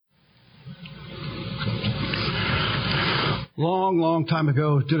long time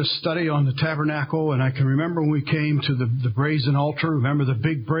ago, did a study on the tabernacle, and I can remember when we came to the brazen altar. Remember the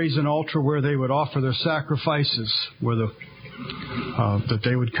big brazen altar where they would offer their sacrifices, where that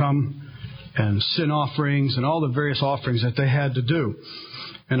they would come and sin offerings and all the various offerings that they had to do.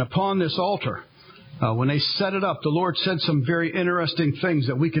 And upon this altar, when they set it up, the Lord said some very interesting things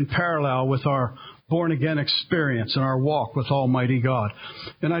that we can parallel with our born-again experience and our walk with Almighty God.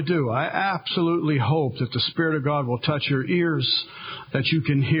 And I do. I absolutely hope that the Spirit of God will touch your ears, that you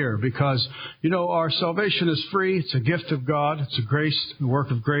can hear. Because, our salvation is free. It's a gift of God. It's a grace, the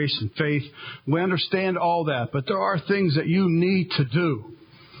work of grace and faith. We understand all that. But there are things that you need to do.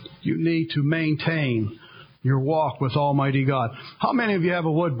 You need to maintain your walk with Almighty God. How many of you have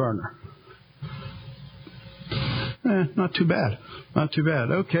a wood burner? Not too bad. Not too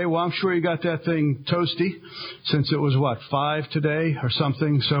bad. Okay, well, I'm sure you got that thing toasty since it was, 5 today or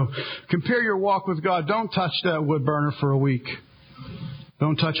something. So compare your walk with God. Don't touch that wood burner for a week.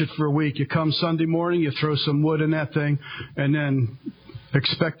 Don't touch it for a week. You come Sunday morning, you throw some wood in that thing, and then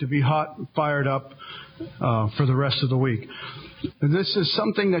expect to be hot and fired up for the rest of the week. And this is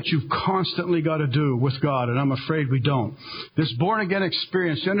something that you've constantly got to do with God, and I'm afraid we don't. This born-again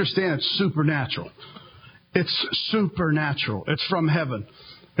experience, you understand, it's supernatural. It's supernatural. It's from heaven.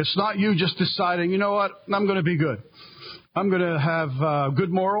 It's not you just deciding, you know what, I'm going to be good. I'm going to have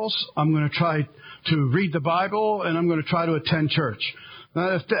good morals. I'm going to try to read the Bible, and I'm going to try to attend church.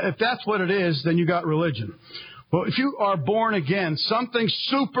 Now, if that's what it is, then you got religion. Well, if you are born again, something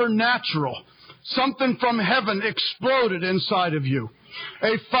supernatural, something from heaven exploded inside of you.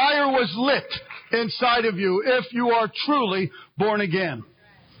 A fire was lit inside of you if you are truly born again.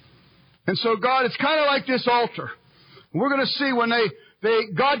 And so God, it's kind of like this altar. We're going to see when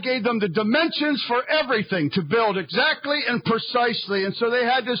God gave them the dimensions for everything to build exactly and precisely. And so they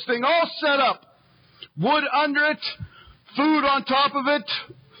had this thing all set up. Wood under it, food on top of it,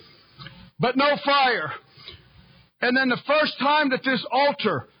 but no fire. And then the first time that this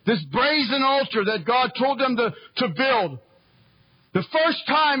altar, this brazen altar that God told them to build, the first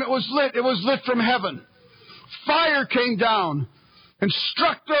time it was lit from heaven. Fire came down and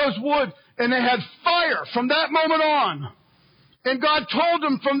struck those wood, and they had fire from that moment on. And God told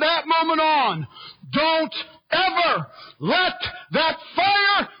them from that moment on, don't ever let that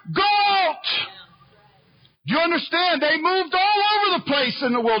fire go out. Do you understand? They moved all over the place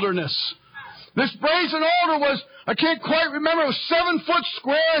in the wilderness. This brazen altar was, I can't quite remember, it was 7 foot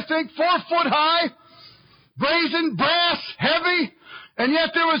square, I think, 4 foot high, brazen, brass, heavy, and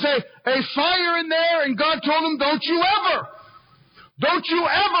yet there was a fire in there, and God told them, don't you ever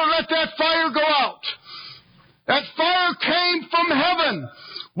let that fire go out. That fire came from heaven.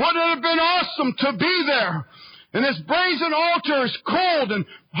 Wouldn't it have been awesome to be there? And this brazen altar is cold and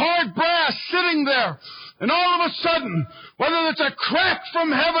hard brass sitting there. And all of a sudden, whether it's a crack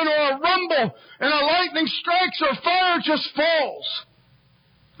from heaven or a rumble and a lightning strikes or fire just falls.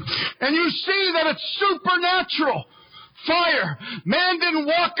 And you see that it's supernatural. Fire. Man didn't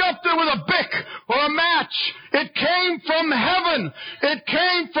walk up there with a bic or a match. It came from heaven. It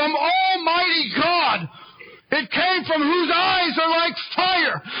came from Almighty God. It came from whose eyes are like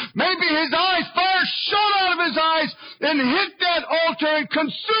fire. Maybe his eyes, fire shot out of his eyes and hit that altar and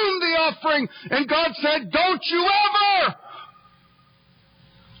consumed the offering. And God said, don't you ever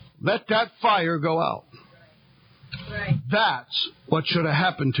let that fire go out. Right. That's what should have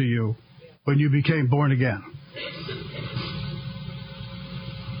happened to you when you became born again.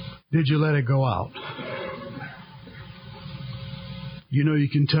 Did you let it go out? You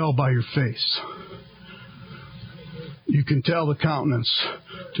can tell by your face. You can tell the countenance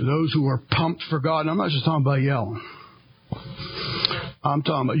to those who are pumped for God. And I'm not just talking about yelling. I'm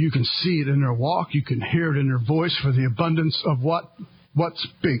talking about you can see it in their walk. You can hear it in their voice, for the abundance of what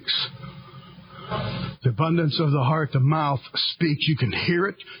speaks. The abundance of the heart, the mouth speaks. You can hear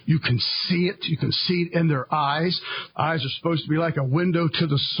it. You can see it. You can see it in their eyes. Eyes are supposed to be like a window to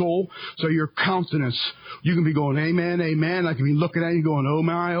the soul. So your countenance, you can be going, amen, amen. I can be looking at you going, oh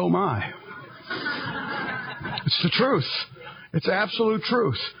my, oh my. It's the truth. It's absolute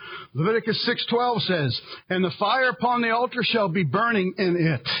truth. Leviticus 6:12 says, and the fire upon the altar shall be burning in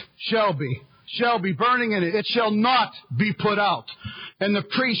it. Shall be burning in it. It shall not be put out. And the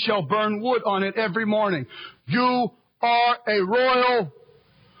priest shall burn wood on it every morning. You are a royal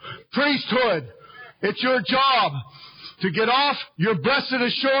priesthood. It's your job to get off your blessed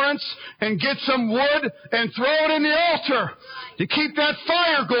assurance and get some wood and throw it in the altar to keep that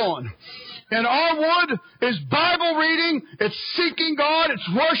fire going. And our wood is Bible reading, it's seeking God, it's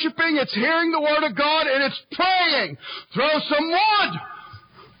worshiping, it's hearing the Word of God, and it's praying. Throw some wood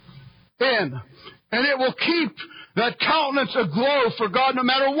in. And it will keep that countenance aglow for God no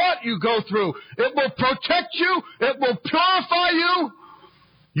matter what you go through. It will protect you. It will purify you.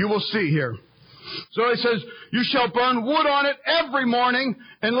 You will see here. So he says, you shall burn wood on it every morning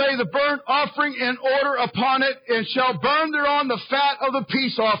and lay the burnt offering in order upon it and shall burn thereon the fat of the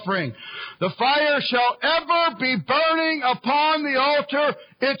peace offering. The fire shall ever be burning upon the altar.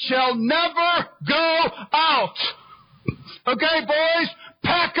 It shall never go out. Okay, boys,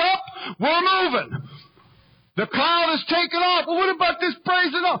 pack up. We're moving. The cloud is taken off. Well, what about this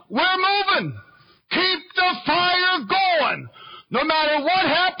praise and all? We're moving. Keep the fire going. No matter what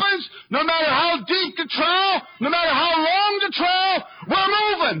happens, no matter how deep the trial, no matter how long the trial, we're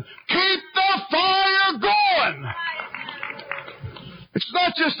moving. Keep the fire going. It's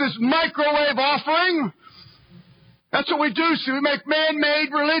not just this microwave offering. That's what we do. See, we make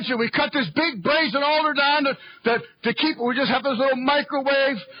man-made religion. We cut this big brazen altar down to keep it. We just have this little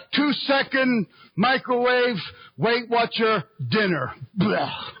microwave, 2-second microwave, Weight Watcher dinner. Blah.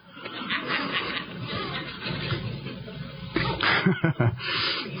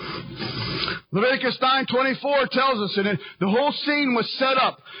 Leviticus 9:24 tells us, and the whole scene was set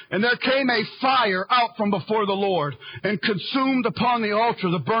up, and there came a fire out from before the Lord, and consumed upon the altar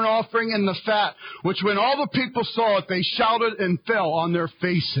the burnt offering and the fat, which when all the people saw it, they shouted and fell on their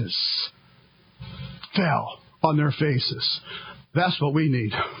faces. Fell on their faces. That's what we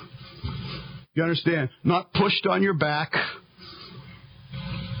need. You understand? Not pushed on your back.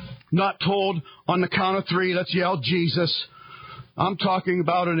 Not told on the count of 3, let's yell Jesus. I'm talking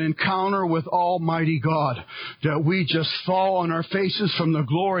about an encounter with Almighty God, that we just fall on our faces from the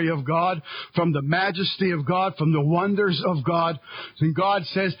glory of God, from the majesty of God, from the wonders of God. And God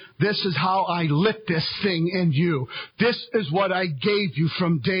says, this is how I lit this thing in you. This is what I gave you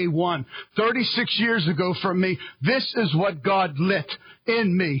from day one. 36 years ago from me, this is what God lit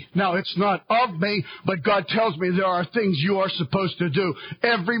in me. Now, it's not of me, but God tells me there are things you are supposed to do.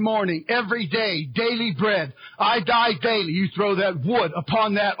 Every morning, every day, daily bread. I die daily. You throw that wood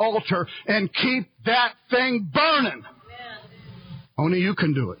upon that altar and keep that thing burning. Only you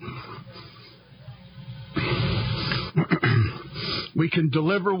can do it. We can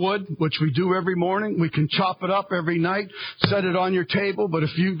deliver wood, which we do every morning. We can chop it up every night, set it on your table. But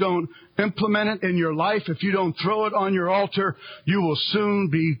if you don't implement it in your life, if you don't throw it on your altar, you will soon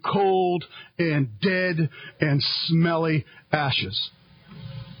be cold and dead and smelly ashes.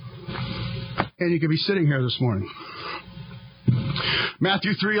 And you could be sitting here this morning.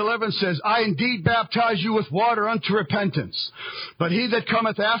 Matthew 3:11 says, I indeed baptize you with water unto repentance. But he that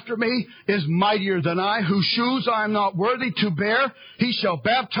cometh after me is mightier than I, whose shoes I am not worthy to bear. He shall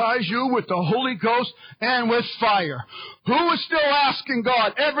baptize you with the Holy Ghost and with fire. Who is still asking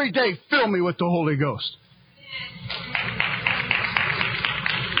God every day, fill me with the Holy Ghost?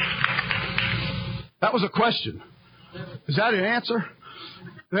 That was a question. Is that an answer?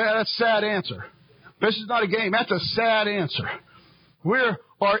 Yeah, that's a sad answer. This is not a game. That's a sad answer. We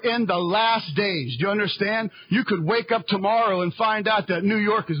are in the last days. Do you understand? You could wake up tomorrow and find out that New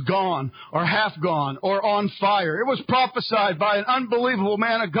York is gone or half gone or on fire. It was prophesied by an unbelievable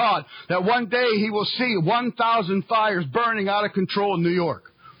man of God that one day he will see 1,000 fires burning out of control in New York.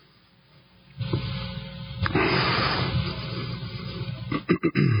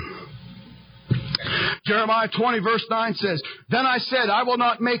 Jeremiah 20 verse 9 says, Then I said, I will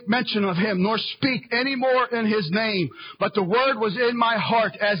not make mention of him, nor speak any more in his name. But the word was in my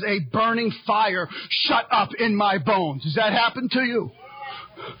heart as a burning fire shut up in my bones. Does that happen to you?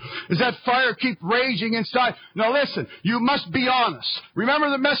 Does that fire keep raging inside? Now listen, you must be honest. Remember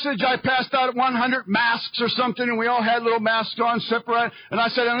the message I passed out at 100 masks or something, and we all had little masks on separate? And I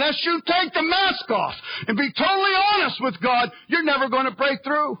said, unless you take the mask off and be totally honest with God, you're never going to break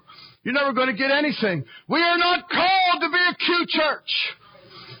through. You're never going to get anything. We are not called to be a cute church.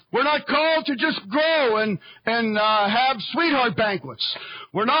 We're not called to just grow and have sweetheart banquets.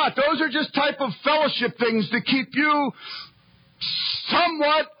 We're not. Those are just type of fellowship things to keep you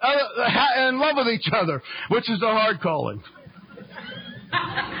somewhat in love with each other, which is a hard calling.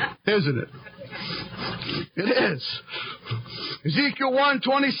 Isn't it? It is. Ezekiel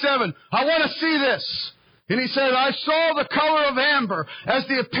 1:27. I want to see this. And he said, I saw the color of amber as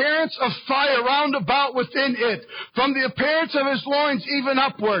the appearance of fire round about within it, from the appearance of his loins even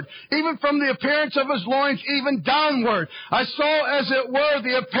upward, even from the appearance of his loins even downward. I saw, as it were,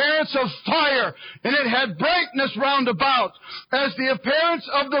 the appearance of fire, and it had brightness round about, as the appearance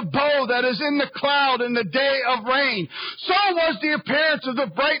of the bow that is in the cloud in the day of rain. So was the appearance of the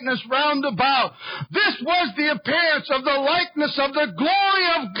brightness round about. This was the appearance of the likeness of the glory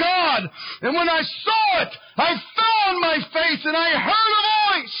of God. And when I saw it, I fell on my face and I heard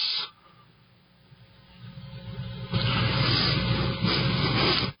a voice.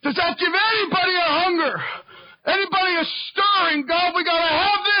 not give anybody a hunger, anybody a stirring. God, we got to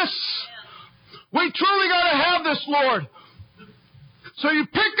have this. We truly got to have this, Lord. So you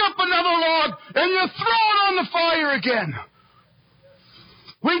pick up another log and you throw it on the fire again.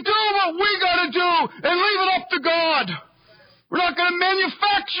 We do what we got to do and leave it up to God. We're not going to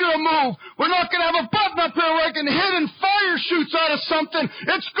manufacture a move. We're not going to have a button up here where I can hit and fire shoots out of something.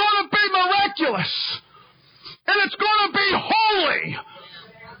 It's going to be miraculous. And it's going to be holy.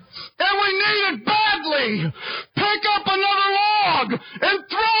 And we need it badly. Pick up another log and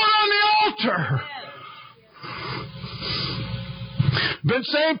throw it on the altar. Been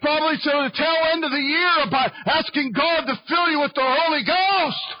saying probably to the tail end of the year about asking God to fill you with the Holy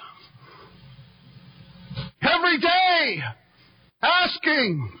Ghost. Every day.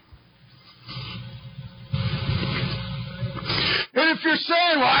 Asking. And if you're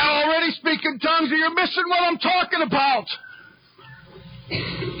saying, well, I already speak in tongues, you're missing what I'm talking about.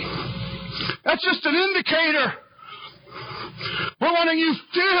 That's just an indicator. We're wanting you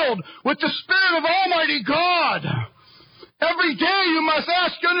filled with the Spirit of Almighty God. Every day you must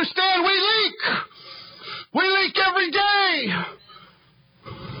ask, you understand, we leak. We leak every day.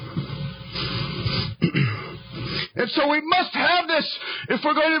 And so we must have this if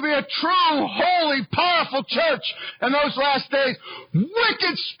we're going to be a true, holy, powerful church in those last days.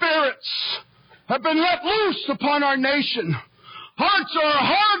 Wicked spirits have been let loose upon our nation. Hearts are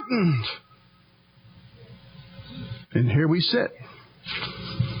hardened. And here we sit.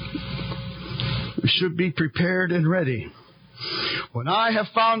 We should be prepared and ready. When I have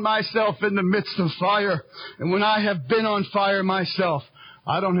found myself in the midst of fire, and when I have been on fire myself,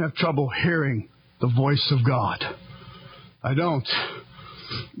 I don't have trouble hearing the voice of God. I don't.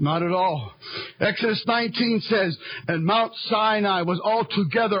 Not at all. Exodus 19 says, and Mount Sinai was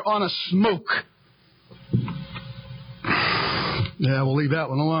altogether on a smoke. Yeah, we'll leave that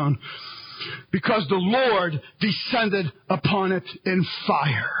one alone. Because the Lord descended upon it in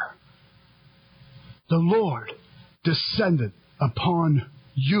fire. The Lord descended upon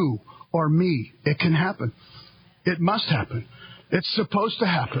you or me. It can happen. It must happen. It's supposed to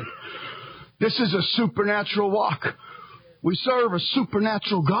happen. This is a supernatural walk. We serve a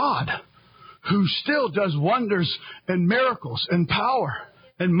supernatural God who still does wonders and miracles and power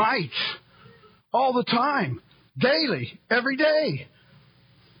and might all the time, daily, every day.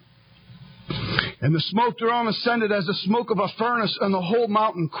 And the smoke thereon ascended as the smoke of a furnace, and the whole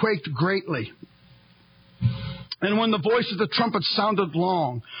mountain quaked greatly. And when the voice of the trumpet sounded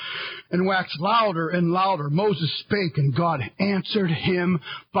long and waxed louder and louder, Moses spake, and God answered him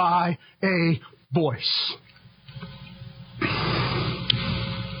by a voice.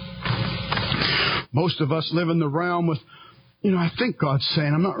 Most of us live in the realm with, I think God's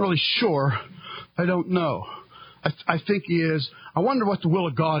saying, I'm not really sure. I don't know. I think He is. I wonder what the will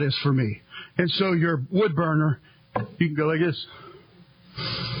of God is for me. And so your wood burner, you can go like this.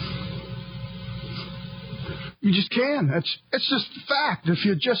 You just can. It's just fact. If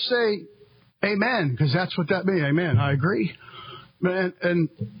you just say amen, because that's what that means. Amen. I agree. And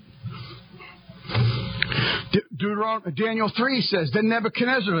Daniel 3 says, then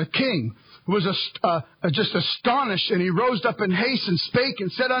Nebuchadnezzar, the king, was just astonished, and he rose up in haste and spake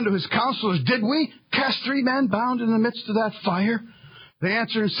and said unto his counselors, did we cast 3 men bound in the midst of that fire? They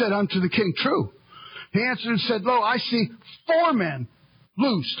answered and said unto the king, true. He answered and said, lo, I see 4 men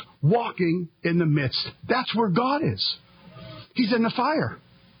loosed, walking in the midst. That's where God is. He's in the fire.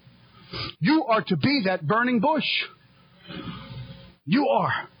 You are to be that burning bush. You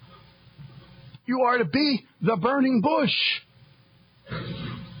are. You are to be the burning bush.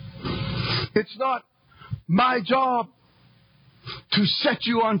 It's not my job to set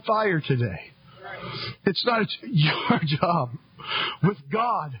you on fire today. It's not. It's your job. With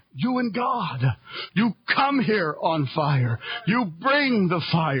God, you and God, you come here on fire. You bring the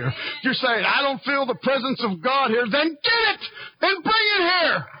fire. You're saying, I don't feel the presence of God here. Then get it and bring it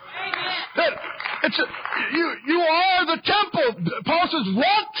here. You are the temple. Paul says,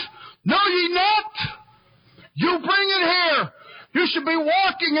 what? Know ye not? You bring it here. You should be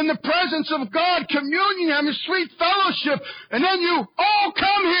walking in the presence of God, communion, having sweet fellowship, and then you all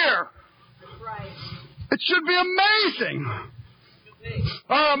come here. Right. It should be amazing.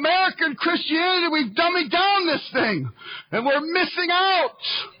 Our American Christianity, we've dummied down this thing, and we're missing out.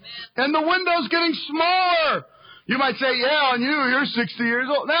 And the window's getting smaller. You might say, yeah, and you're 60 years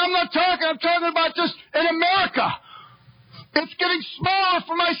old. Now, I'm talking about just in America. It's getting smaller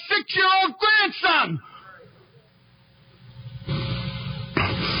for my 6-year-old grandson.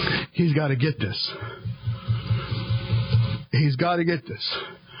 He's got to get this. He's got to get this.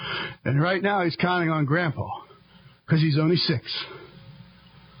 And right now he's counting on Grandpa because he's only 6.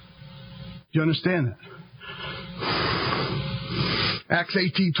 Do you understand that? Acts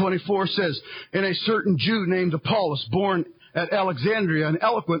 18:24 says, and a certain Jew named Apollos, born at Alexandria, an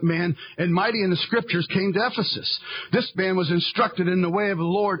eloquent man and mighty in the Scriptures, came to Ephesus. This man was instructed in the way of the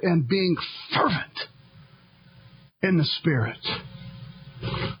Lord and being fervent in the Spirit.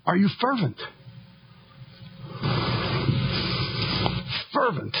 Are you fervent?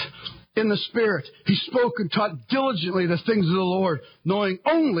 Fervent in the Spirit. He spoke and taught diligently the things of the Lord, knowing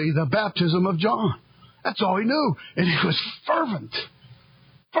only the baptism of John. That's all he knew. And he was fervent.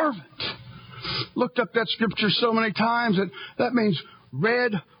 Fervent. Looked up that scripture so many times, and that means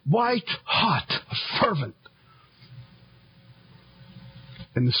red, white, hot, fervent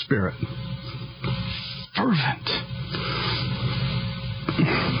in the Spirit. Fervent.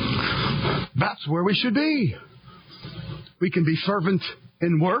 That's where we should be. We can be fervent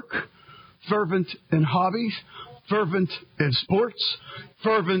in work, fervent in hobbies, fervent in sports,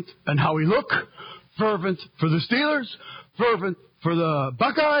 fervent in how we look, fervent for the Steelers, fervent for the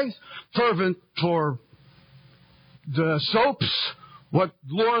Buckeyes, fervent for the soaps, what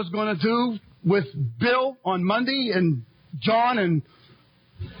Laura's going to do with Bill on Monday and John and...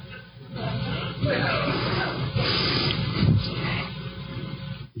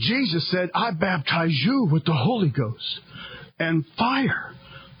 Jesus said, I baptize you with the Holy Ghost and fire.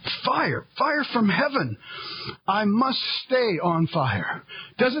 Fire. Fire from heaven. I must stay on fire.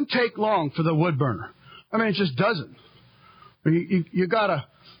 Doesn't take long for the wood burner. I mean, it just doesn't. You got to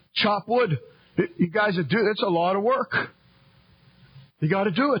chop wood. You guys that do it's a lot of work. You got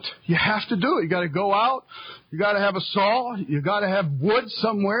to do it. You have to do it. You got to go out. You got to have a saw. You got to have wood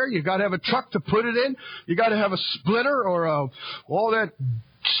somewhere. You got to have a truck to put it in. You got to have a splitter or all that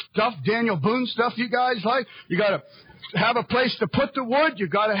stuff, Daniel Boone stuff you guys like. You got to have a place to put the wood. You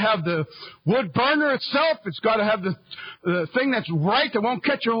got to have the wood burner itself. It's got to have the thing that's right that won't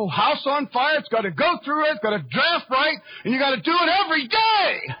catch your whole house on fire. It's got to go through it. It's got to draft right, and you got to do it every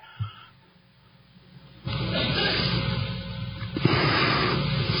day.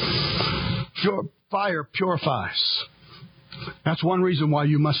 Fire purifies. That's one reason why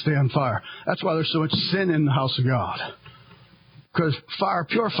you must stay on fire. That's why there's so much sin in the house of God. Because fire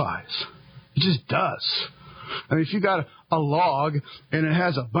purifies. It just does. I mean, if you got a log and it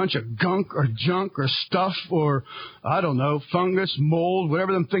has a bunch of gunk or junk or stuff or, I don't know, fungus, mold,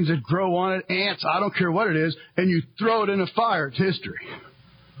 whatever them things that grow on it, ants, I don't care what it is, and you throw it in a fire, it's history.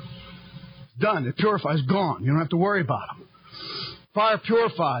 It's done. It purifies. Gone. You don't have to worry about them. Fire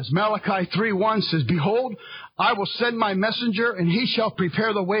purifies. Malachi 3:1 says, behold, I will send my messenger, and he shall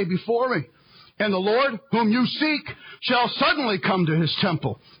prepare the way before me. And the Lord, whom you seek, shall suddenly come to his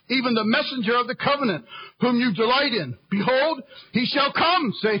temple, even the messenger of the covenant, whom you delight in. Behold, he shall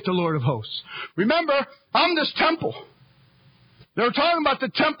come, saith the Lord of hosts. Remember, I'm this temple. They were talking about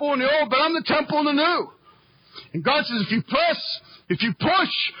the temple in the old, but I'm the temple in the new. And God says, if you press, if you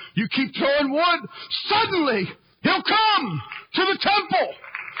push, you keep throwing wood, suddenly he'll come to the temple.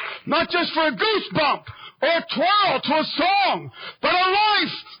 Not just for a goosebump or a twirl to a song, but a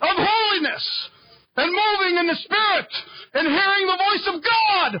life of holiness and moving in the Spirit and hearing the voice of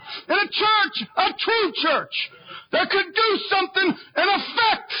God in a church, a true church, that could do something and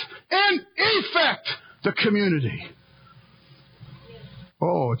affect and effect the community.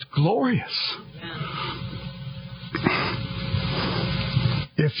 Oh, it's glorious.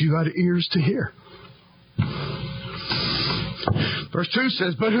 If you got ears to hear. Verse 2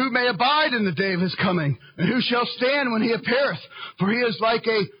 says, but who may abide in the day of his coming? And who shall stand when he appeareth? For he is like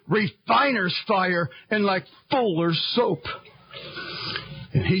a refiner's fire and like fuller's soap.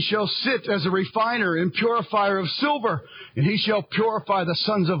 And he shall sit as a refiner and purifier of silver. And he shall purify the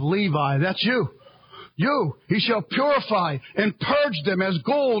sons of Levi. That's you. You. He shall purify and purge them as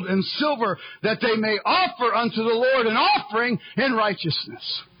gold and silver, that they may offer unto the Lord an offering in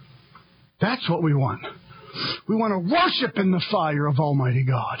righteousness. That's what we want. We want to worship in the fire of Almighty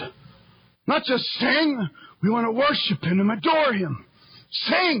God. Not just sing. We want to worship Him and adore Him.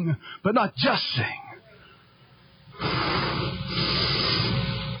 Sing, but not just sing.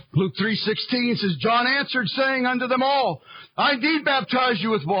 Luke 3:16 says, John answered, saying unto them all, I indeed baptize you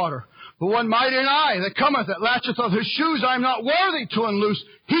with water. But one mightier than I, that cometh, that latcheth of his shoes, I am not worthy to unloose.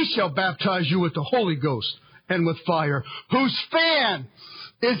 He shall baptize you with the Holy Ghost and with fire, whose fan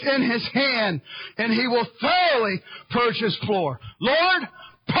is in his hand, and he will thoroughly purge his floor. Lord,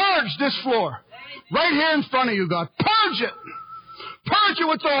 purge this floor. Right here in front of you, God. Purge it. Purge it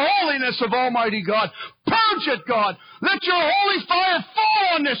with the holiness of Almighty God. Purge it, God. Let your holy fire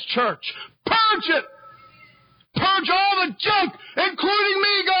fall on this church. Purge it. Purge all the junk, including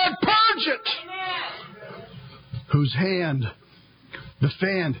me, God. Purge it. Whose hand, the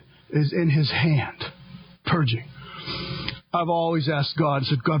fan, is in His hand, purging. I've always asked God, I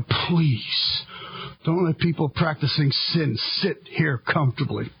said, God, please, don't let people practicing sin sit here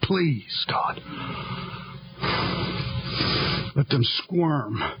comfortably. Please, God. Let them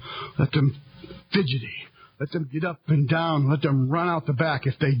squirm. Let them fidgety. Let them get up and down. Let them run out the back.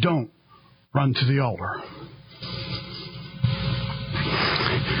 If they don't, run to the altar.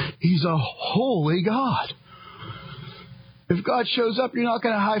 He's a holy God. If God shows up, you're not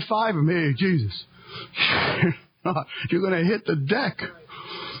going to high-five Him. Hey, Jesus. You're going to hit the deck.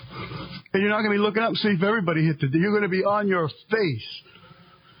 And you're not going to be looking up and see if everybody hit the deck. You're going to be on your face,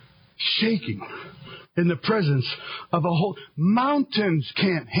 shaking in the presence of a whole... Mountains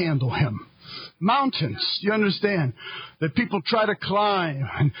can't handle Him. Mountains, you understand, that people try to climb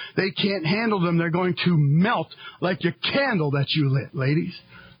and they can't handle them. They're going to melt like your candle that you lit, ladies.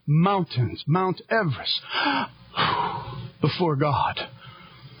 Mountains, Mount Everest, before God.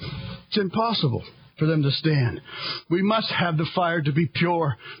 It's impossible for them to stand. We must have the fire to be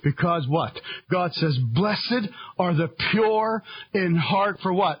pure because what? God says, blessed are the pure in heart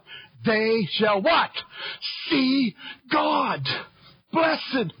for what? They shall what? See God.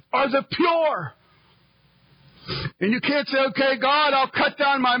 Blessed are the pure. And you can't say, okay, God, I'll cut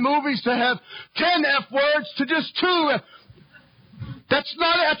down my movies to have 10 F words to just 2. That's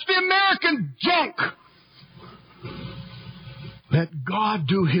the American junk. Let God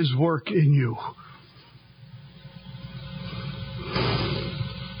do His work in you.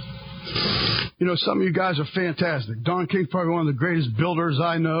 You know, some of you guys are fantastic. Don King's probably one of the greatest builders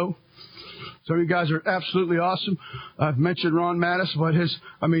I know. Some of you guys are absolutely awesome. I've mentioned Ron Mattis, but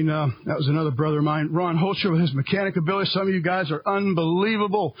that was another brother of mine, Ron Holscher, with his mechanic ability. Some of you guys are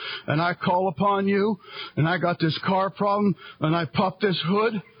unbelievable. And I call upon you, and I got this car problem, and I pop this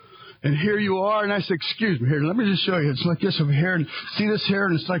hood, and here you are, and I say, excuse me, here, let me just show you. It's like this over here, and see this here,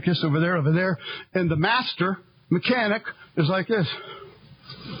 and it's like this over there. And the master mechanic is like this.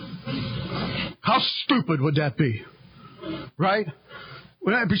 How stupid would that be? Right?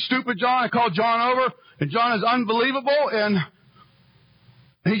 Wouldn't that be stupid, John? I called John over, and John is unbelievable, and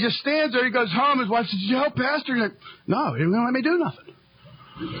he just stands there. He goes home. His wife says, did you help Pastor? He's like, no, he didn't let me do nothing.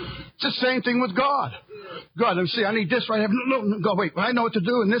 It's the same thing with God. God, let me see, I need this right here. No, God, wait, I know what to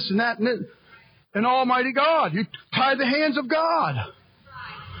do, and this and that, and this. And Almighty God, you tie the hands of God.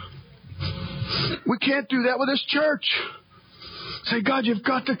 We can't do that with this church. Say, God, you've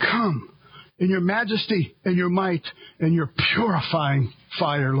got to come in your majesty and your might and your purifying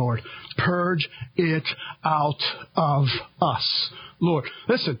fire, Lord. Purge it out of us, Lord.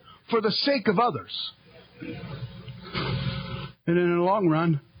 Listen, for the sake of others. And in the long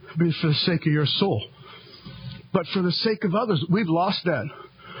run, be for the sake of your soul. But for the sake of others, we've lost that.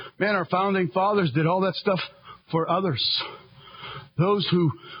 Man, our founding fathers did all that stuff for others. Those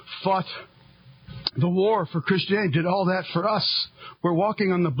who fought the war for Christianity did all that for us. We're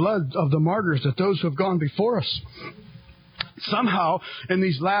walking on the blood of the martyrs, that those who have gone before us. Somehow, in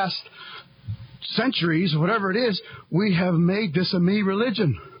these last centuries, whatever it is, we have made this a me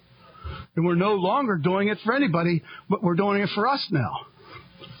religion. And we're no longer doing it for anybody, but we're doing it for us now.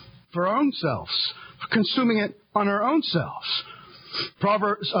 For our own selves. Consuming it on our own selves.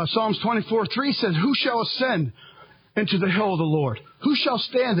 Psalms 24:3 says, who shall ascend into the hill of the Lord? Who shall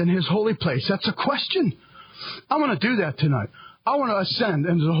stand in His holy place? That's a question. I want to do that tonight. I want to ascend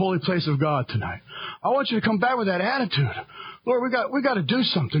into the holy place of God tonight. I want you to come back with that attitude. Lord, we got to do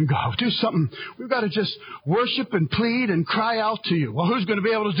something, God. Do something. We've got to just worship and plead and cry out to you. Well, who's going to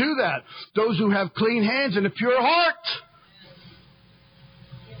be able to do that? Those who have clean hands and a pure heart.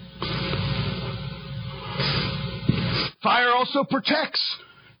 Fire also protects,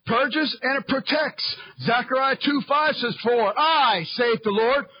 purges, and it protects. Zechariah 2:5 says, for I, saith the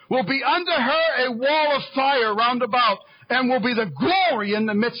Lord, will be unto her a wall of fire round about, and will be the glory in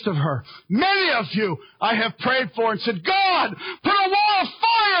the midst of her. Many of you I have prayed for and said, God, put a wall of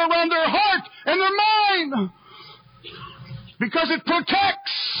fire around their heart and their mind. Because it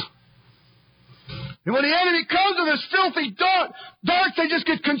protects. And when the enemy comes with his filthy darts, they just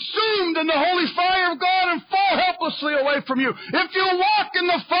get consumed in the holy fire of God and fall helplessly away from you. If you walk in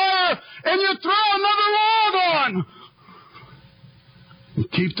the fire and you throw another log on,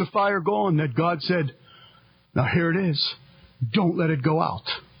 and keep the fire going that God said, now here it is. Don't let it go out.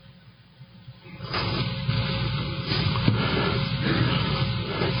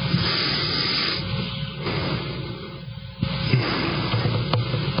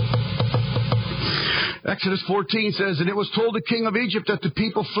 Exodus 14 says, and it was told the king of Egypt that the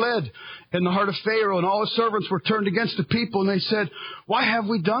people fled, and the heart of Pharaoh and all his servants were turned against the people. And they said, why have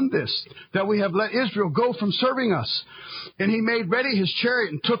we done this, that we have let Israel go from serving us? And he made ready his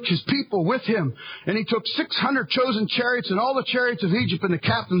chariot and took his people with him. And he took 600 chosen chariots and all the chariots of Egypt and the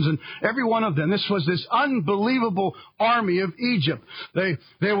captains and every one of them. This was this unbelievable army of Egypt. They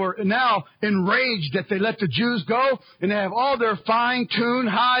were now enraged that they let the Jews go, and they have all their fine-tuned,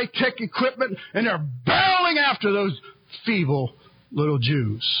 high-tech equipment, and they're barreling after those feeble little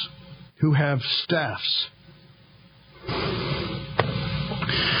Jews who have staffs.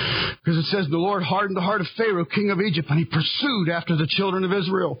 Because it says, the Lord hardened the heart of Pharaoh, king of Egypt, and he pursued after the children of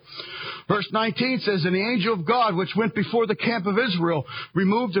Israel. Verse 19 says, and the angel of God, which went before the camp of Israel,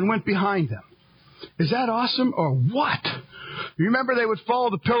 removed and went behind them. Is that awesome or what? You remember they would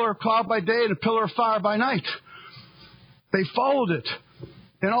follow the pillar of cloud by day and the pillar of fire by night. They followed it.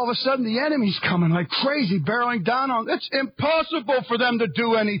 And all of a sudden the enemy's coming like crazy, barreling down on them. It's impossible for them to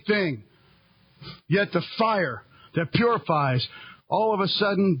do anything. Yet the fire that purifies all of a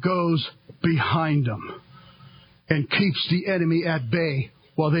sudden goes behind them and keeps the enemy at bay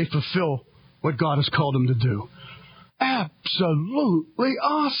while they fulfill what God has called them to do. Absolutely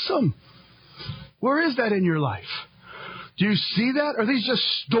awesome. Where is that in your life? Do you see that? Are these just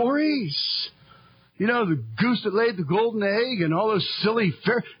stories? You know, the goose that laid the golden egg and all those silly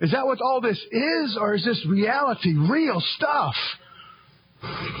fairy. Is that what all this is? Or is this reality, real stuff?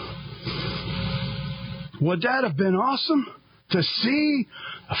 Would that have been awesome? To see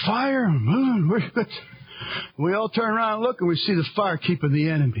a fire moving. We all turn around and look and we see the fire keeping the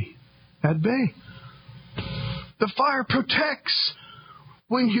enemy at bay. The fire protects.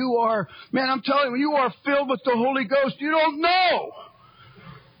 When you are, man, I'm telling you, when you are filled with the Holy Ghost, you don't know.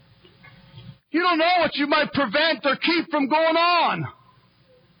 You don't know what you might prevent or keep from going on,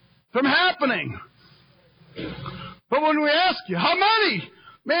 from happening. But when we ask you, how many?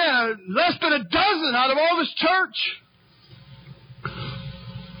 Man, less than a dozen out of all this church.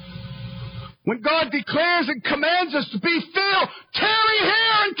 When God declares and commands us to be filled, tarry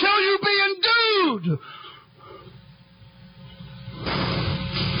here until you be endued.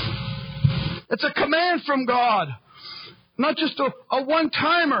 It's a command from God, not just a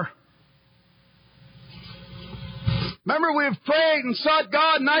one-timer. Remember, we have prayed and sought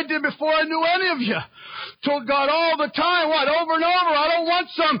God, and I did before I knew any of you. Told God all the time, over and over, I don't want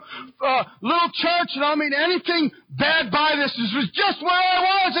some little church, and I don't mean anything bad by this. This was just where I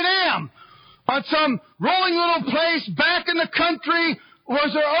was and am. On some rolling little place back in the country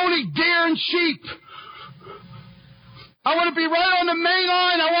was there only deer and sheep. I want to be right on the main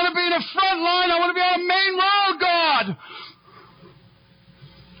line. I want to be in the front line. I want to be on the main road, God.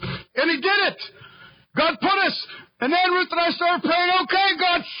 And He did it. God put us. And then Ruth and I started praying, okay,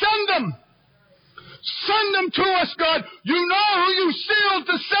 God, send them. Send them to us, God. You know who you sealed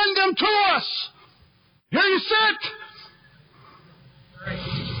to send them to us. Here you sit.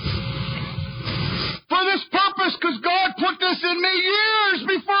 For this purpose, because God put this in me years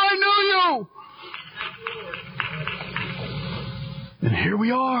before I knew you. And here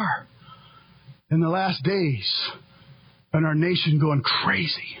we are in the last days, and our nation going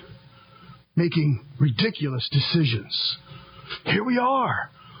crazy, making ridiculous decisions. Here we are,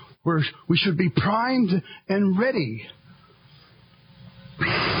 where we should be primed and ready.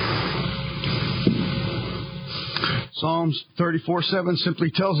 Psalms 34:7 simply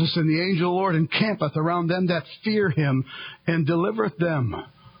tells us, and the angel of the Lord encampeth around them that fear Him and delivereth them.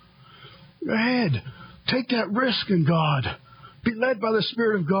 Go ahead. Take that risk in God. Be led by the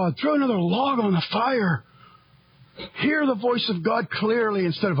Spirit of God. Throw another log on the fire. Hear the voice of God clearly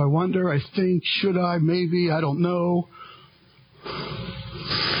instead of I wonder, I think, should I, maybe, I don't know.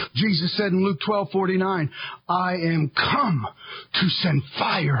 Jesus said in Luke 12:49, I am come to send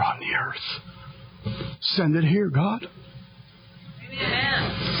fire on the earth. Send it here, God.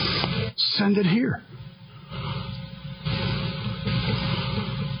 Amen. Send it here.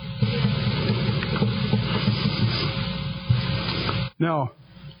 Now,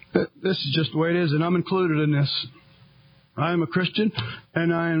 this is just the way it is, and I'm included in this. I am a Christian,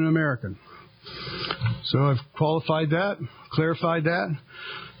 and I am an American. So I've qualified that, clarified that.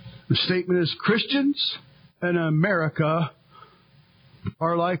 The statement is Christians and America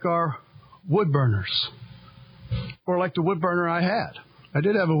are like our wood burners, or like the wood burner I had. I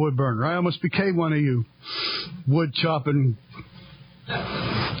did have a wood burner. I almost became one of you wood chopping,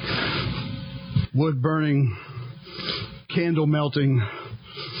 wood burning, candle melting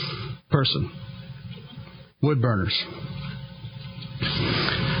person. Wood burners.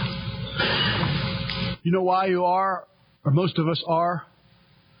 You know why you are, or most of us are?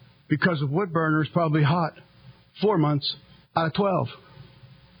 because a wood burner is probably hot 4 months out of 12.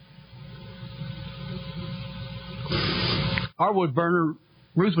 Our wood burner,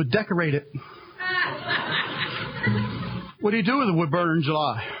 Ruth would decorate it. What do you do with a wood burner in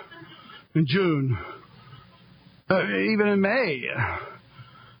July, in June, even in May? I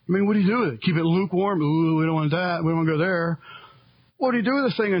mean, what do you do with it? Keep it lukewarm? Ooh, we don't want that. We don't want to go there. What do you do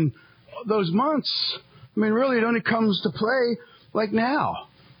with the thing in those months? I mean, really, it only comes to play like now.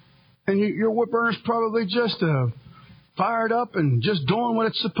 And your wood burner's probably just fired up and just doing what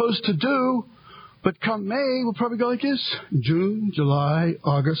it's supposed to do. But come May, we'll probably go like this. June, July,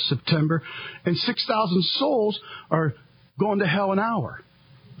 August, September. And 6,000 souls are going to hell an hour.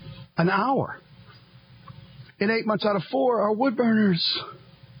 An hour. In 8 months out of 4 are wood burners.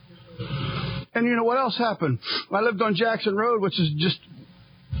 And you know what else happened? I lived on Jackson Road, which is just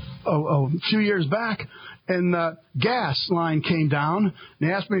a few years back, and the gas line came down. And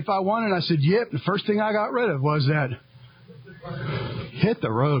they asked me if I wanted it. I said, yep. The first thing I got rid of was that. Hit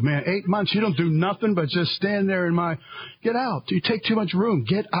the road, man. 8 months, you don't do nothing but just stand there and get out. You take too much room.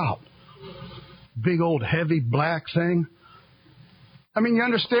 Get out. Big old heavy black thing. I mean, you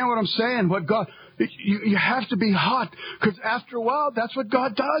understand what I'm saying? What God, you have to be hot, because after a while, that's what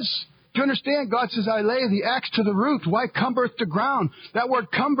God does. Do you understand? God says, I lay the axe to the root. Why cumbereth the ground? That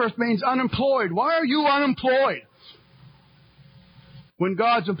word cumbereth means unemployed. Why are you unemployed? When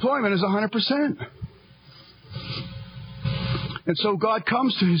God's employment is 100%. And so God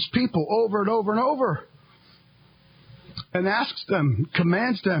comes to His people over and over and over and asks them,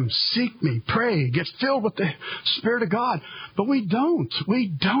 commands them, seek me, pray, get filled with the Spirit of God. But we don't. We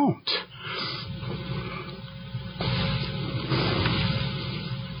don't.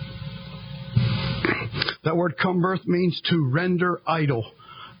 That word cumbereth means to render idle,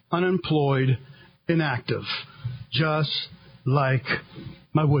 unemployed, inactive, just like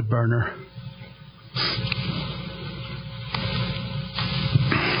my wood burner.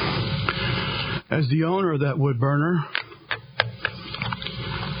 As the owner of that wood burner,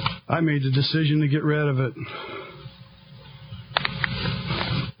 I made the decision to get rid of it.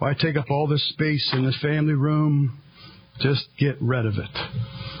 Why take up all this space in the family room? Just get rid of it.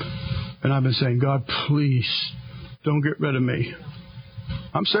 And I've been saying, God, please don't get rid of me.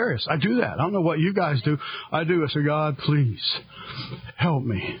 I'm serious. I do that. I don't know what you guys do. I do. I say, God, please help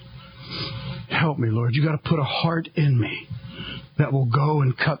me. Help me, Lord. You got to put a heart in me that will go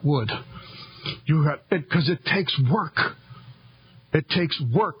and cut wood. Because it takes work. It takes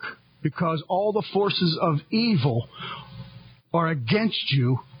work, because all the forces of evil are against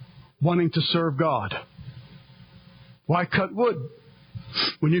you wanting to serve God. Why cut wood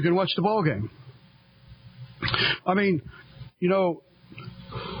when you can watch the ball game? I mean, you know,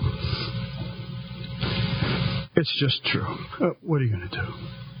 it's just true. What are you going to do?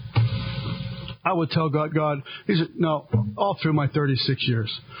 I would tell God, He said, no, all through my 36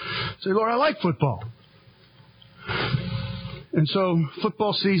 years. Say, Lord, I like football. And so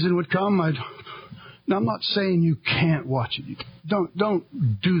football season would come. Now, I'm not saying you can't watch it.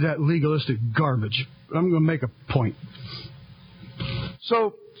 Don't do that legalistic garbage. I'm going to make a point.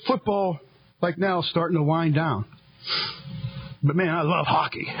 So football, like now, is starting to wind down. But man, I love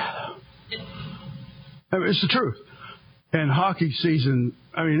hockey. I mean, it's the truth. And hockey season,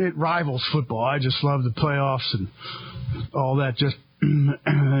 I mean, it rivals football. I just love the playoffs and all that.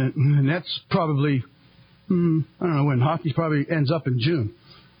 And that's probably, I don't know when. Hockey probably ends up in June.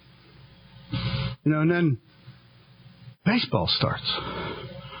 You know, and then baseball starts.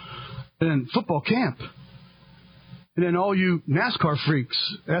 And then football camp. And then all you NASCAR freaks,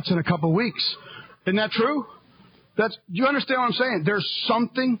 that's in a couple of weeks. Isn't that true? Do you understand what I'm saying? There's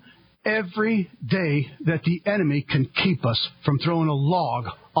something every day that the enemy can keep us from throwing a log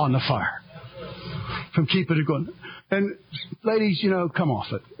on the fire. From keeping it going. And ladies, you know, come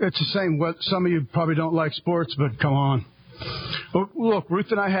off it. It's the same. Some of you probably don't like sports, but come on. Look, Ruth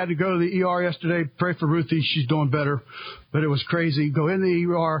and I had to go to the ER yesterday. Pray for Ruthie. She's doing better. But it was crazy. Go in the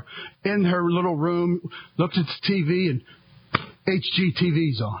ER, in her little room, looked at the TV, and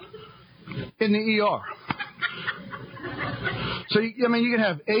HGTV's on. In the ER. So, I mean, you can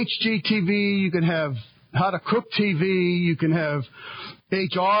have HGTV, you can have How to Cook TV, you can have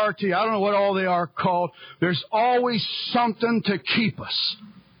HRT, I don't know what all they are called. There's always something to keep us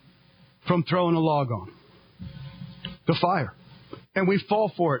from throwing a log on. The fire. And we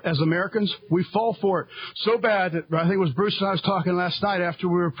fall for it. As Americans, we fall for it so bad that I think it was Bruce and I was talking last night after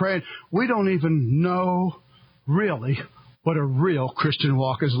we were praying. We don't even know really what a real Christian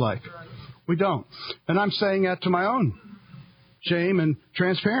walk is like. We don't. And I'm saying that to my own shame and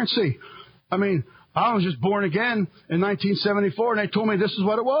transparency. I mean, I was just born again in 1974, and they told me this is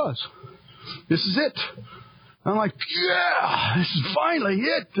what it was. This is it. I'm like, yeah, this is finally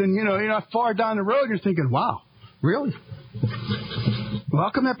it. And, you're not far down the road. You're thinking, wow, really? Well, how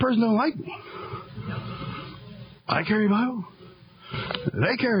come that person don't like me? I carry a Bible.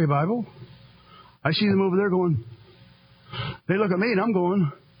 They carry a Bible. I see them over there going, they look at me and I'm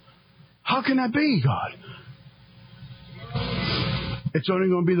going, how can that be, God? It's only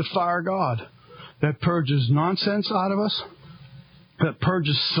going to be the fire of God that purges nonsense out of us, that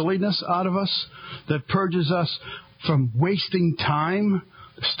purges silliness out of us, that purges us from wasting time,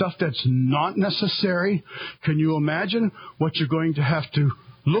 stuff that's not necessary. Can you imagine what you're going to have to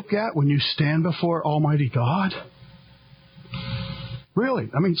look at when you stand before Almighty God?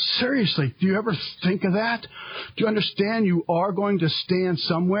 Really? I mean, seriously, do you ever think of that? Do you understand you are going to stand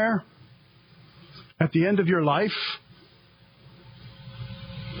somewhere at the end of your life?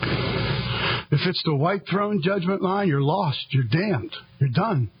 If it's the white throne judgment line, you're lost. You're damned. You're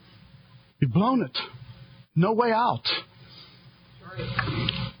done. You've blown it. No way out.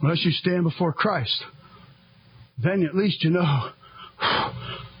 Unless you stand before Christ. Then at least you know.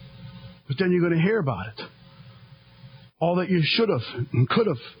 But then you're going to hear about it. All that you should have and could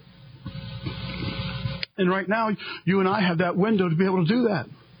have. And right now, you and I have that window to be able to do that.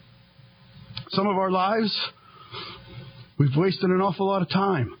 Some of our lives, we've wasted an awful lot of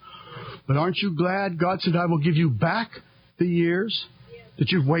time. But aren't you glad God said, I will give you back the years that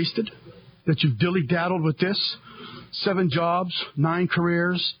you've wasted, that you've dilly-daddled with this? 7 jobs, 9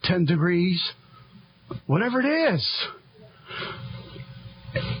 careers, 10 degrees, whatever it is.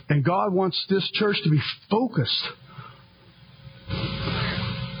 And God wants this church to be focused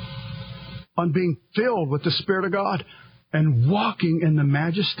on being filled with the Spirit of God and walking in the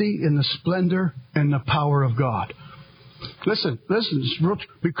majesty, in the splendor, and the power of God. Listen,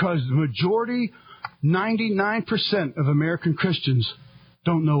 because the majority, 99% of American Christians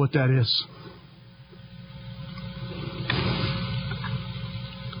don't know what that is.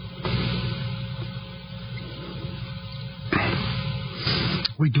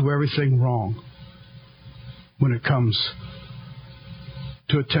 We do everything wrong when it comes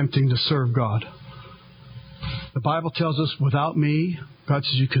to attempting to serve God. The Bible tells us, without me, God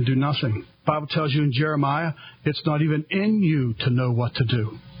says you can do nothing. The Bible tells you in Jeremiah, it's not even in you to know what to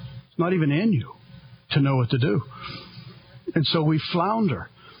do. It's not even in you to know what to do. And so we flounder.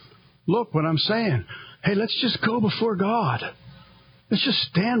 Look what I'm saying. Hey, let's just go before God. Let's just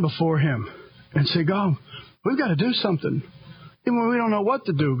stand before Him and say, God, we've got to do something. Even when we don't know what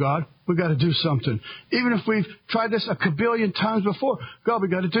to do, God, we've got to do something. Even if we've tried this a kabillion times before, God,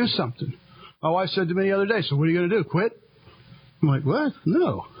 we've got to do something. My wife said to me the other day, so what are you going to do, quit? I'm like, what?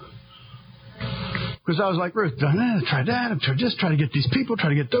 No. Because I was like, Ruth, done that, tried that, I've tried this, try to get these people, try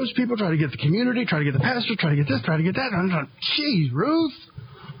to get those people, try to get the community, try to get the pastor, try to get this, try to get that. And I'm like, geez, Ruth.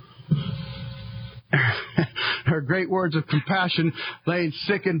 Her great words of compassion, laying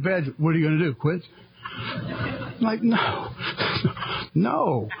sick in bed, what are you going to do, quit? I'm like, no,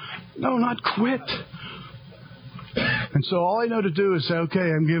 not quit. And so all I know to do is say, okay,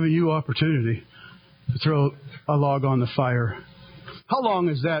 I'm giving you opportunity to throw a log on the fire. How long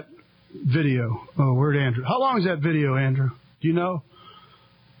is that video? Oh, where'd Andrew? How long is that video, Andrew? Do you know?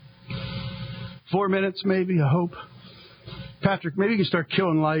 4 minutes, maybe, I hope. Patrick, maybe you can start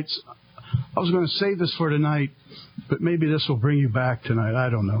killing lights. I was going to save this for tonight, but maybe this will bring you back tonight. I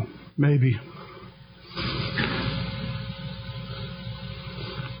don't know. Maybe.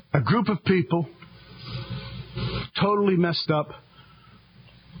 A group of people, totally messed up.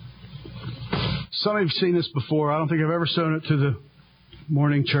 Some of you have seen this before. I don't think I've ever shown it to the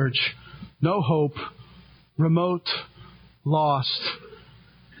morning church. No hope, remote, lost,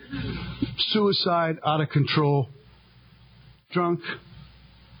 suicide, out of control, drunk,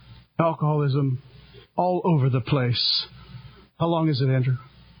 alcoholism, all over the place. How long is it, Andrew?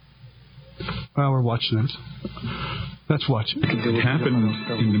 Well, we're watching it. Let's watch it. It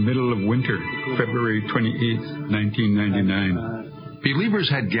happened in the middle of winter, February 28th, 1999. Believers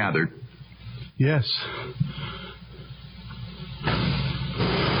had gathered. Yes.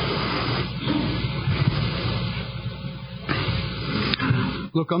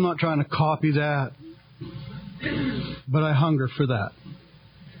 Look, I'm not trying to copy that, but I hunger for that.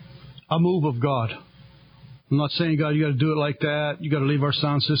 A move of God. I'm not saying, God, you got to do it like that. You got to leave our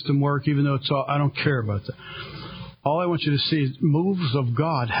sound system work, even though it's all, I don't care about that. All I want you to see is moves of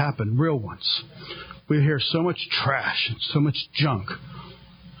God happen, real ones. We hear so much trash and so much junk.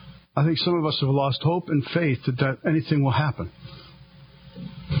 I think some of us have lost hope and faith that anything will happen.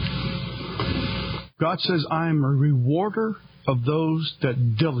 God says, I am a rewarder of those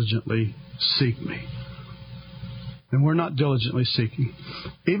that diligently seek me. And we're not diligently seeking.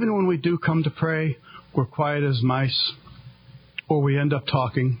 Even when we do come to pray, we're quiet as mice, or we end up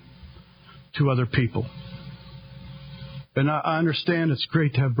talking to other people. And I understand it's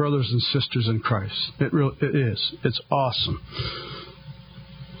great to have brothers and sisters in Christ. It is. It's awesome.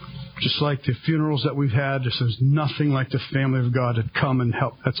 Just like the funerals that we've had, there's nothing like the family of God that come and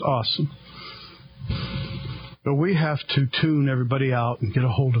help. That's awesome. But we have to tune everybody out and get a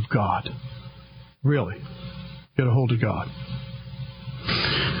hold of God. Really. Get a hold of God.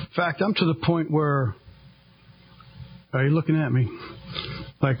 In fact, I'm to the point where, are you looking at me?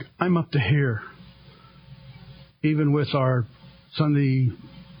 Like, I'm up to here. Even with our Sunday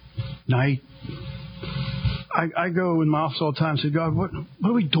night, I go in my office all the time and say, God, what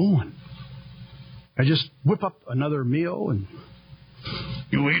are we doing? I just whip up another meal and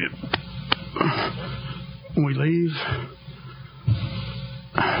you eat it. When we leave,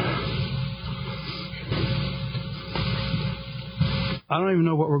 I don't even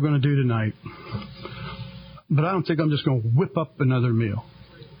know what we're going to do tonight. But I don't think I'm just going to whip up another meal.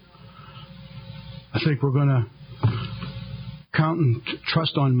 I think we're going to count and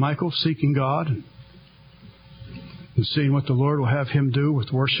trust on Michael seeking God and seeing what the Lord will have him do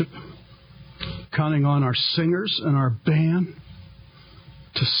with worship. Counting on our singers and our band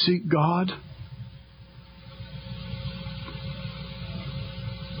to seek God.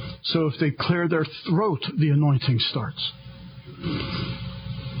 So if they clear their throat, the anointing starts.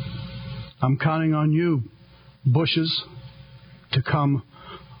 I'm counting on you, bushes, to come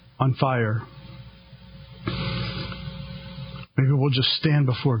on fire. Maybe we'll just stand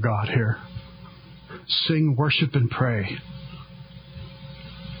before God here. Sing, worship, and pray.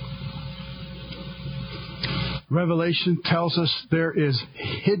 Revelation tells us there is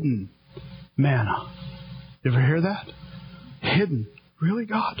hidden manna. You ever hear that? Hidden. Really,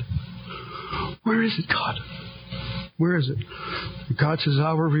 God? Where is it, God? Where is it? God says,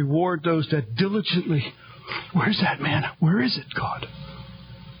 I will reward those that diligently. Where's that manna? Where is it, God?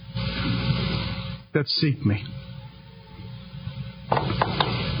 That seek me.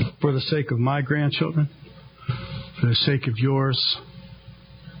 For the sake of my grandchildren, for the sake of yours,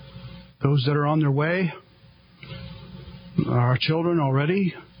 those that are on their way, our children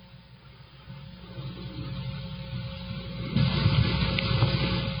already.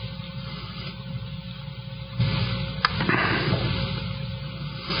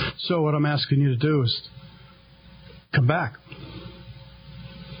 So what I'm asking you to do is come back.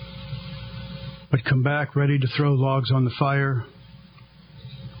 But come back ready to throw logs on the fire.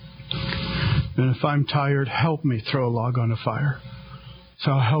 And if I'm tired, help me throw a log on the fire.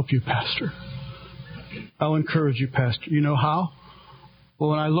 So I'll help you, Pastor. I'll encourage you, Pastor. You know how?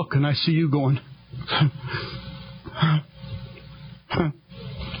 Well, when I look and I see you going,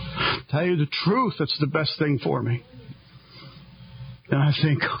 tell you the truth, that's the best thing for me. And I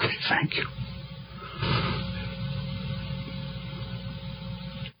think, okay, thank you.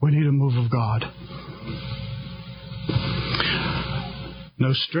 We need a move of God.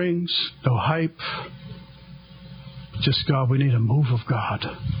 No strings, no hype. Just God, we need a move of God.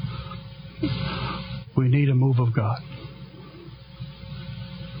 We need a move of God.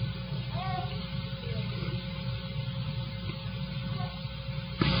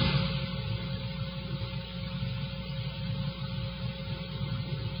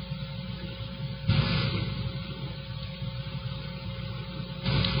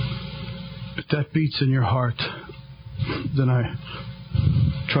 If that beats in your heart, then I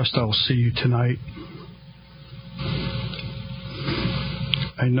trust I will see you tonight.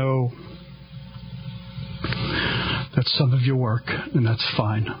 I know that's some of your work, and that's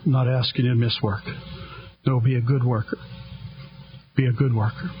fine. I'm not asking you to miss work. No, be a good worker. Be a good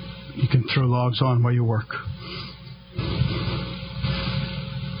worker. You can throw logs on while you work.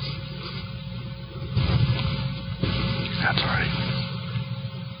 That's all right.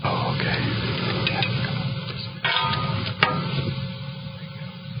 Oh, okay.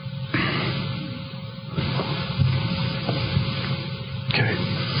 Okay.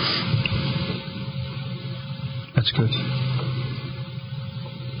 That's good.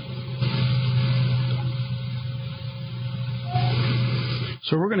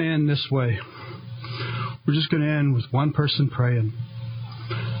 So we're going to end this way. We're just going to end with one person praying.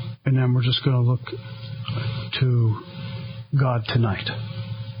 And then we're just going to look to God tonight.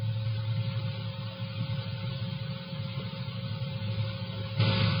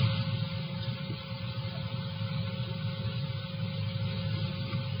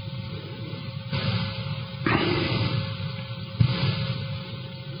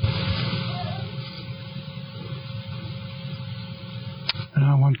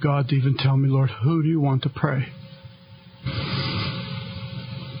 want God to even tell me, Lord, who do you want to pray?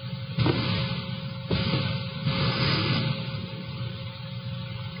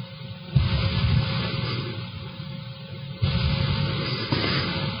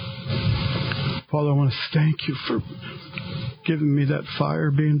 Father, I want to thank you for giving me that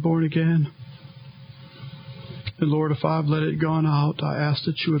fire, being born again. And Lord, if I've let it gone out, I ask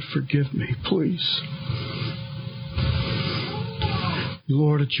that you would forgive me, please.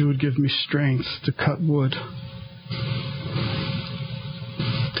 Lord, that you would give me strength to cut wood,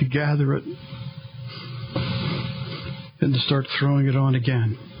 to gather it, and to start throwing it on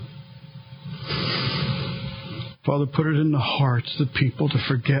again. Father, put it in the hearts of the people to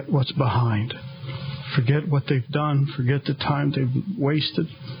forget what's behind. Forget what they've done. Forget the time they've wasted.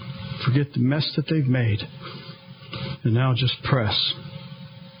 Forget the mess that they've made. And now just press.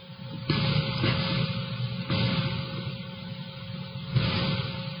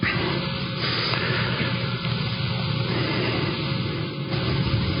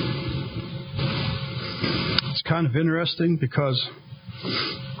 It's kind of interesting because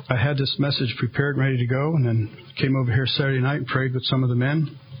I had this message prepared and ready to go, and then came over here Saturday night and prayed with some of the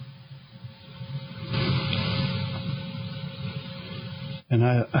men. And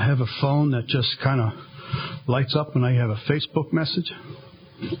I have a phone that just kind of lights up when I have a Facebook message.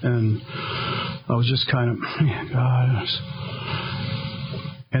 And I was just kind of, God.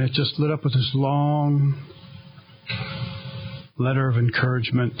 And it just lit up with this long letter of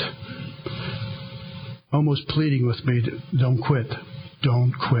encouragement, almost pleading with me to don't quit.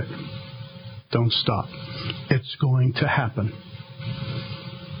 Don't quit. Don't stop. It's going to happen.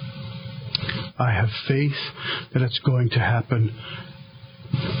 I have faith that it's going to happen.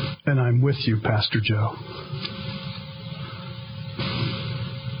 And I'm with you, Pastor Joe.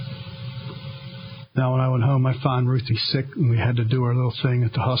 Now, when I went home, I found Ruthie sick, and we had to do our little thing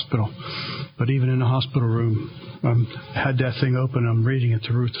at the hospital. But even in the hospital room, I had that thing open. I'm reading it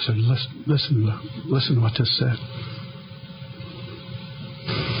to Ruth. I said, listen to what this said.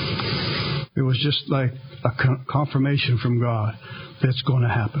 It was just like a confirmation from God that it's going to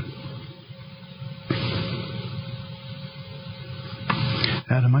happen.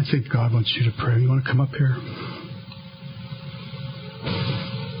 Adam, I think God wants you to pray. You want to come up here?